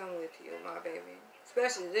messing with you, my baby.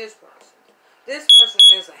 Especially this person. This person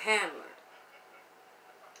is a handler.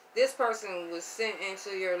 This person was sent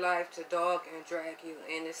into your life to dog and drag you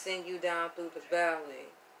and to send you down through the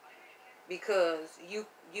valley because you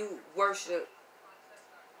worship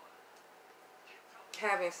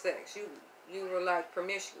having sex. You were like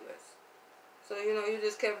promiscuous. So you know you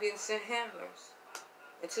just kept getting sent handlers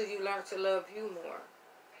until you learned to love you more.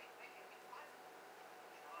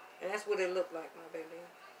 And that's what it looked like, my baby.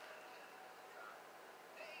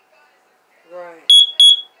 Right.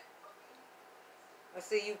 I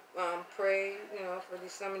see you pray, you know, for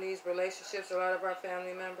some of these relationships, a lot of our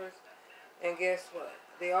family members. And guess what?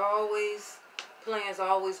 They always, plans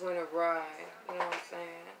always went awry, you know what I'm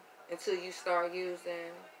saying? Until you start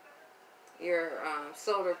using your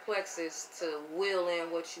solar plexus to will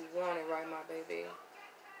in what you wanted, right, my baby?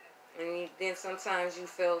 And then sometimes you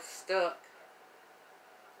felt stuck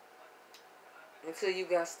until you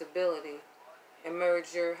got stability and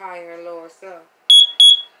merged your higher and lower self.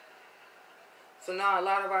 So now a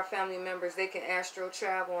lot of our family members, they can astral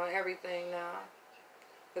travel and everything now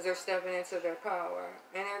because they're stepping into their power.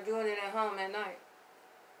 And they're doing it at home at night.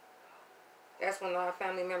 That's when a lot of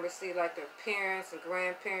family members see like their parents and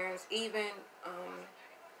grandparents, even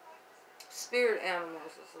spirit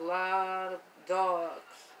animals. There's a lot of dogs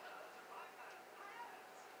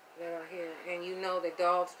that are here. And you know that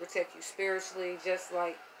dogs protect you spiritually just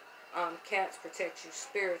like cats protect you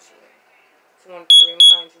spiritually. Just wanted to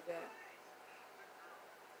remind you that.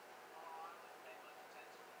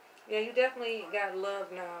 Yeah, you definitely got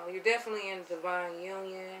love now. You're definitely in divine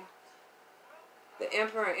union. The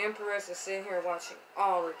Emperor and Empress are sitting here watching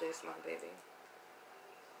all of this, my baby.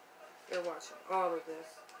 They're watching all of this.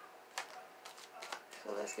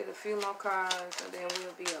 So let's get a few more cards and then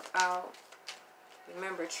we'll be out.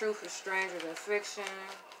 Remember, truth is stranger than fiction.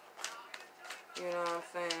 You know what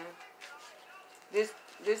I'm saying?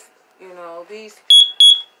 This, you know, these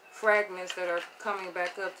fragments that are coming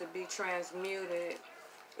back up to be transmuted,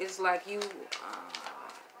 it's like you,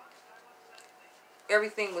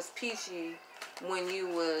 everything was peachy when you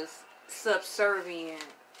was subservient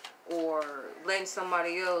or letting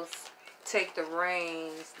somebody else take the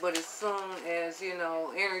reins. But as soon as, you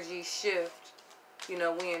know, energy shift, you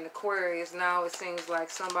know, we in Aquarius, now it seems like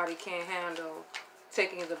somebody can't handle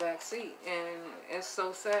taking the back seat. And it's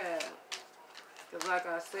so sad. Because like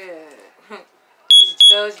I said, it's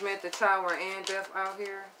judgment, the tower, and death out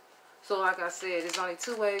here. So like I said, there's only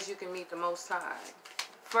two ways you can meet the Most High.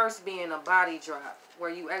 First being a body drop, where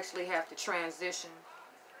you actually have to transition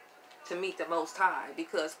to meet the Most High.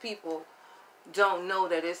 Because people don't know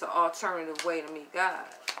that it's an alternative way to meet God.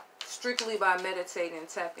 Strictly by meditating and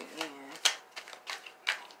tapping in.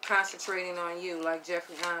 Concentrating on you like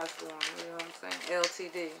Jeffrey Osborne, you know what I'm saying?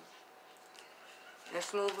 LTD. And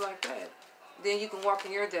smooth like that. Then you can walk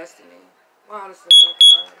in your destiny. Wow, this is a lot of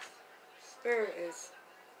cards. Spirit is...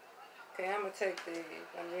 Okay, I'm going to take these.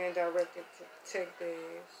 I'm being directed to take these.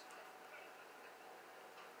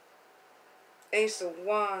 Ace of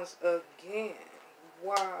Wands again.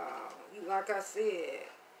 Wow. You, like I said,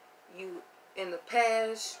 you, in the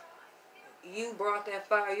past, you brought that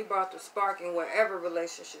fire, you brought the spark in whatever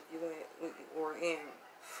relationship you were in.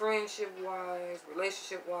 Friendship-wise,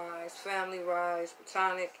 relationship-wise, family-wise,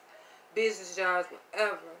 platonic, business jobs,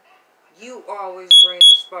 whatever. You always bring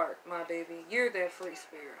the spark, my baby. You're that free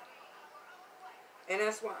spirit. And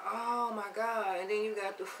that's why, oh my God. And then you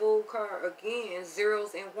got the full card again,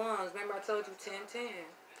 zeros and ones. Remember I told you 10-10.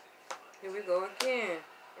 Here we go again,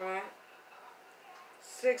 right?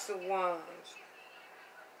 Six of Wands.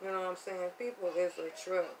 You know what I'm saying? People is a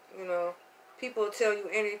truck, you know. People tell you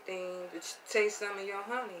anything to taste some of your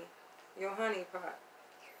honey pot.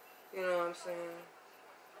 You know what I'm saying?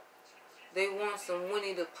 They want some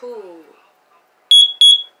Winnie the Pooh.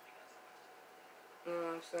 You know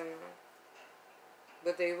what I'm saying?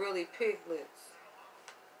 But they really piglets.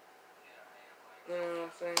 You know what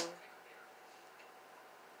I'm saying?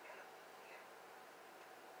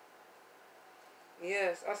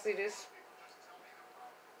 Yes, I see this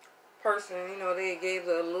person, you know, they gave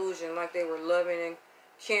the illusion like they were loving and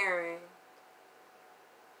caring.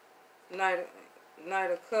 Knight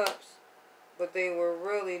of Cups, but they were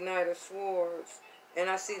really Knight of Swords. And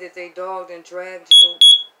I see that they dogged and dragged you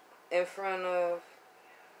in front of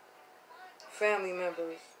family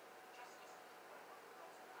members.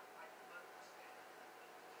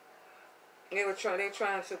 They're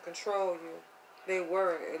trying to control you. They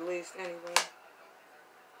were, at least, anyway.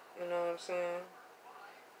 You know what I'm saying?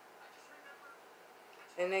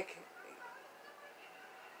 And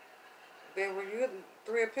they were you,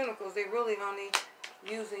 Three of Pentacles. They really only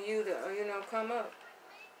using you to, you know, come up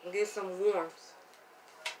and get some warmth,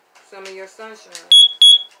 some of your sunshine.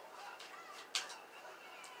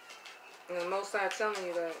 And the Most High telling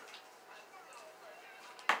you that,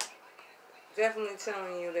 definitely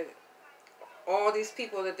telling you that all these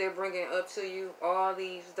people that they're bringing up to you, all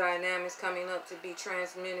these dynamics coming up to be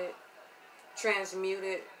transmuted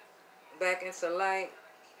back into light,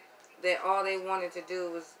 that all they wanted to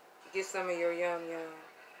do was get some of your yum yum.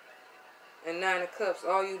 And Nine of Cups,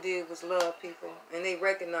 all you did was love people. And they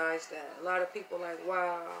recognize that. A lot of people like,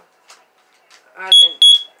 wow, I didn't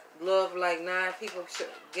love like 9 people,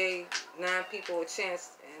 gave 9 people a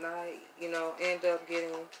chance, and I, you know, end up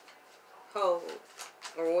getting whole,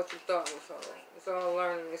 or what you thought was whole. It's all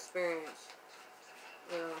learning experience.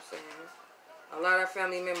 You know what I'm saying? A lot of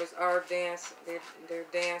family members are they're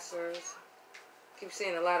dancers. Keep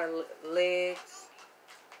seeing a lot of legs.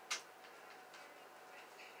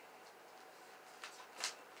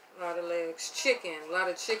 A lot of legs. Chicken. A lot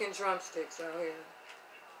of chicken drumsticks out here.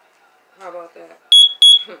 How about that?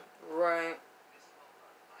 Right.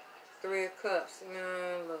 3 of Cups.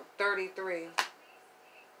 Man, look. 33.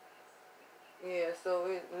 Yeah,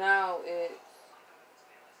 so now it's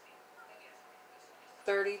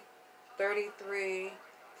 30, 33,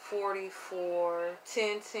 44,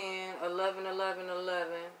 10, 10, 11, 11,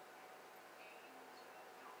 11.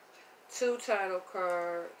 2 title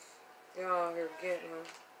cards. Y'all here getting them.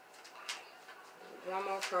 One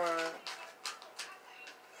more card.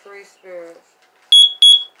 Free spirits.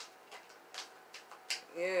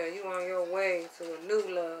 Yeah, you on your way to a new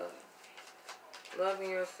love. Loving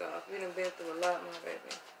yourself. You done been through a lot, my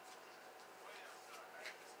baby.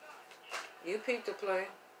 You peeped the play.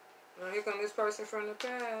 Now here come this person from the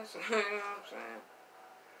past. You know what I'm saying?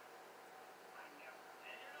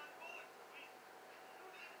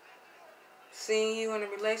 Seeing you in a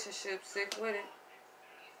relationship, stick with it.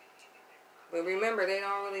 But remember, they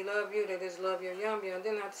don't really love you. They just love your yum yum.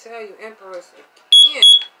 Didn't I tell you, Empress again?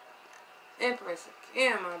 Empress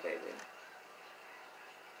again, my baby.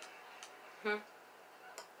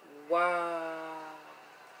 Wow.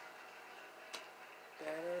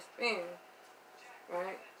 That has been.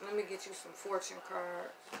 Right? Let me get you some fortune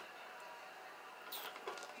cards.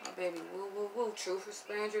 My baby, woo, woo, woo. Truth is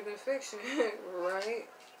stranger than fiction. Right?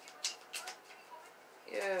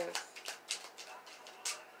 Yes.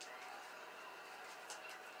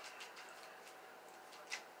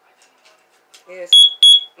 Yes.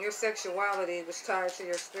 Your sexuality was tied to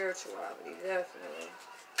your spirituality. Definitely.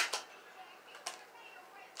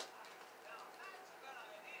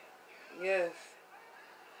 Yes.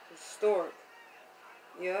 Historic.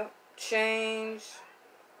 Yep. Change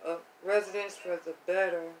of residence for the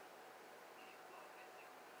better.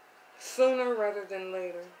 Sooner rather than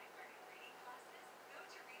later.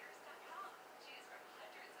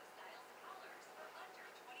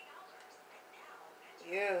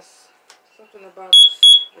 Yes. Something about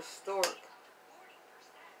historic.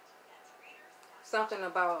 Something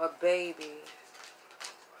about a baby.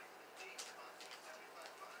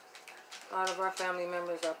 A lot of our family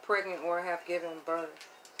members are pregnant or have given birth.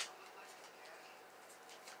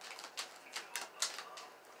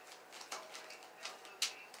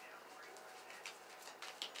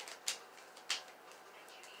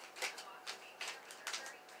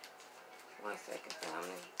 One second,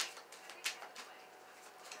 family.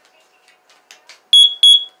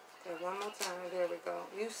 Okay, one more time. There we go.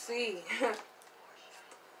 You see.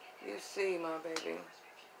 You see, my baby.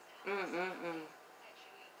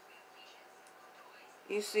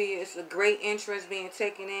 You see, it's a great interest being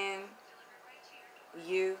taken in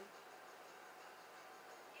you.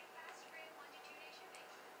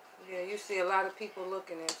 Yeah, you see a lot of people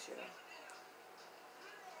looking at you.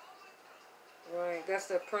 Right, that's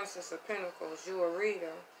the Princess of Pentacles. You a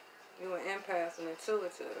reader. You an empath and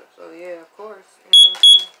intuitive. So yeah, of course. You know what I'm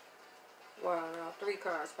saying? Wow, now 3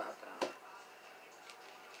 cards popped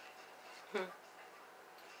out.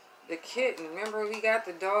 The kitten. Remember, we got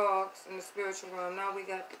the dogs in the spiritual realm. Now we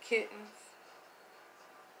got the kittens.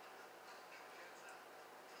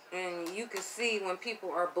 And you can see when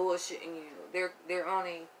people are bullshitting you. They're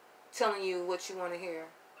only telling you what you want to hear,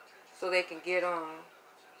 so they can get on.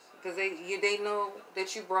 Because they know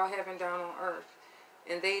that you brought heaven down on earth,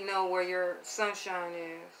 and they know where your sunshine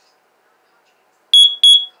is.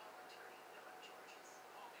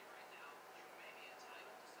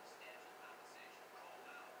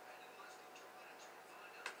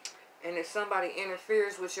 And if somebody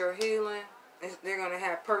interferes with your healing, they're going to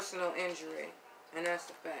have personal injury. And that's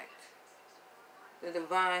the fact. The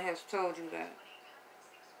divine has told you that.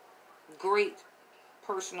 Great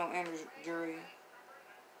personal injury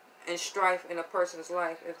and strife in a person's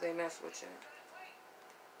life if they mess with you.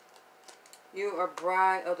 You are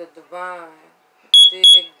bride of the divine.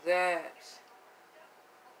 Dig that.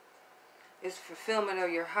 It's fulfillment of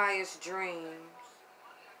your highest dreams.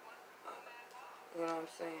 You know what I'm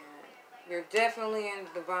saying? You're definitely in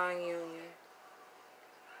divine union.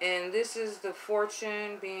 And this is the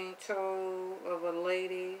fortune being told of a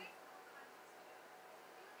lady.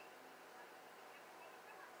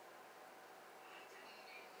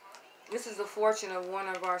 This is the fortune of one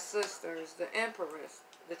of our sisters, the Empress.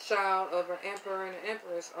 The child of an emperor and an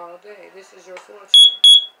empress all day. This is your fortune.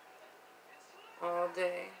 All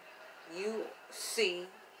day. You see,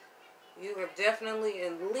 you are definitely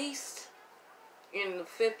at least in the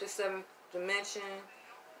 5th or 7th dimension,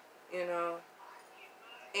 you know,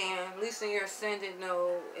 and at least in your ascendant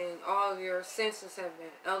node, and all of your senses have been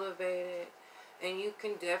elevated, and you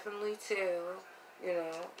can definitely tell, you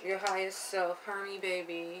know, your highest self, Hermie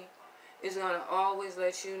baby, is going to always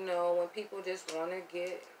let you know when people just want to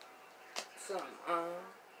get some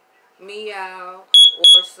meow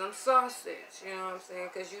or some sausage, you know what I'm saying?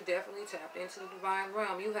 Because you definitely tapped into the divine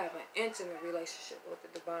realm. You have an intimate relationship with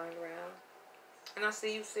the divine realm. And I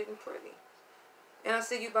see you sitting pretty. And I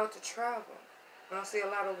see you about to travel. And I see a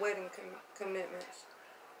lot of wedding commitments.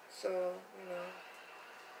 So, you know,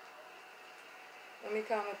 let me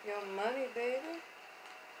count up your money, baby.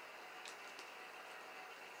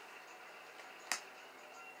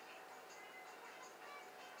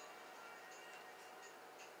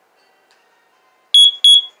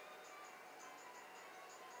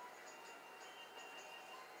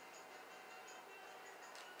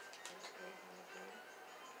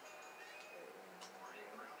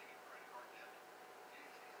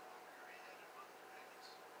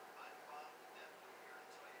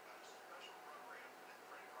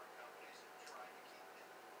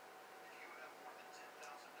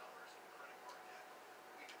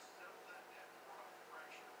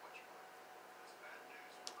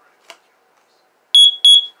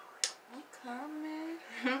 Coming.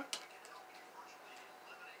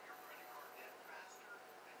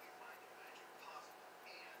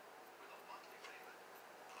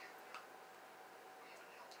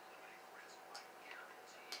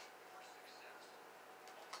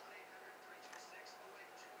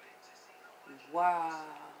 Wow.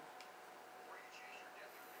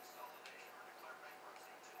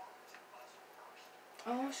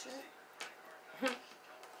 Oh, shit.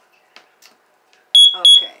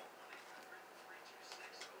 Okay.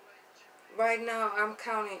 Right now, I'm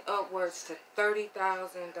counting upwards to $30,000.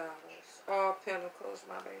 All pentacles,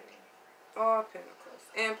 my baby. All pentacles.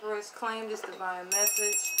 Empress, claim this divine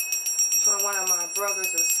message for one of my brothers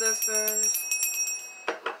or sisters.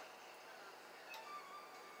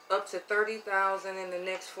 Up to $30,000 in the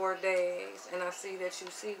next 4 days. And I see that you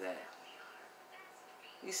see that.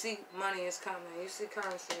 You see money is coming. You see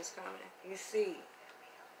currency is coming. You see.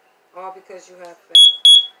 All because you have faith.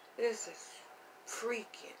 This is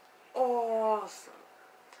freaking awesome.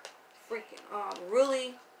 Freaking awesome.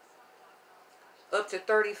 Really? Up to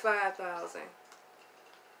 35,000.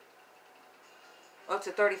 Up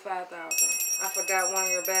to 35,000. I forgot one of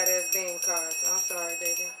your badass being cards. I'm sorry,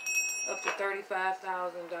 baby. Up to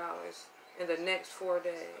 $35,000 in the next 4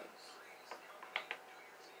 days.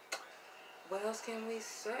 What else can we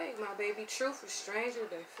say, my baby? Truth is stranger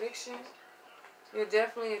than fiction. You're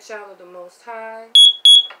definitely a child of the Most High.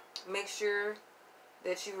 Make sure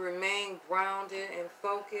that you remain grounded and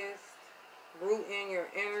focused. Root in your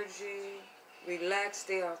energy. Relax,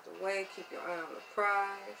 stay out the way. Keep your eye on the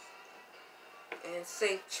prize. And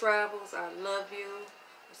safe travels. I love you.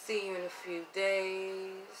 I'll see you in a few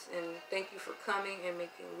days. And thank you for coming and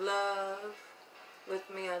making love with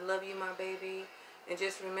me. I love you, my baby. And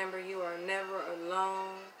just remember, you are never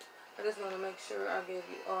alone. I just want to make sure I give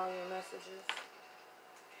you all your messages.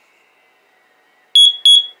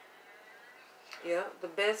 Yep, the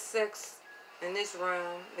best sex in this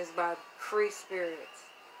realm is by free spirits.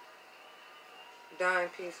 Dying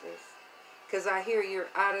pieces. Because I hear you're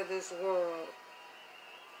out of this world.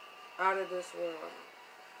 Out of this world.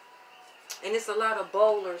 And it's a lot of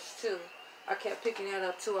bowlers too. I kept picking that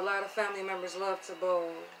up too. A lot of family members love to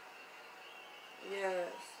bowl. Yes.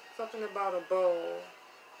 Something about a bowl.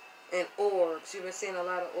 And orbs. You've been seeing a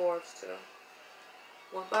lot of orbs too.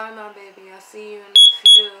 Well, bye, my baby. I'll see you in a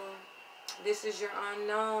few. This is your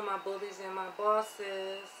unknown, my bullies and my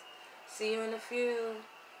bosses. See you in a few.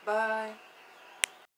 Bye.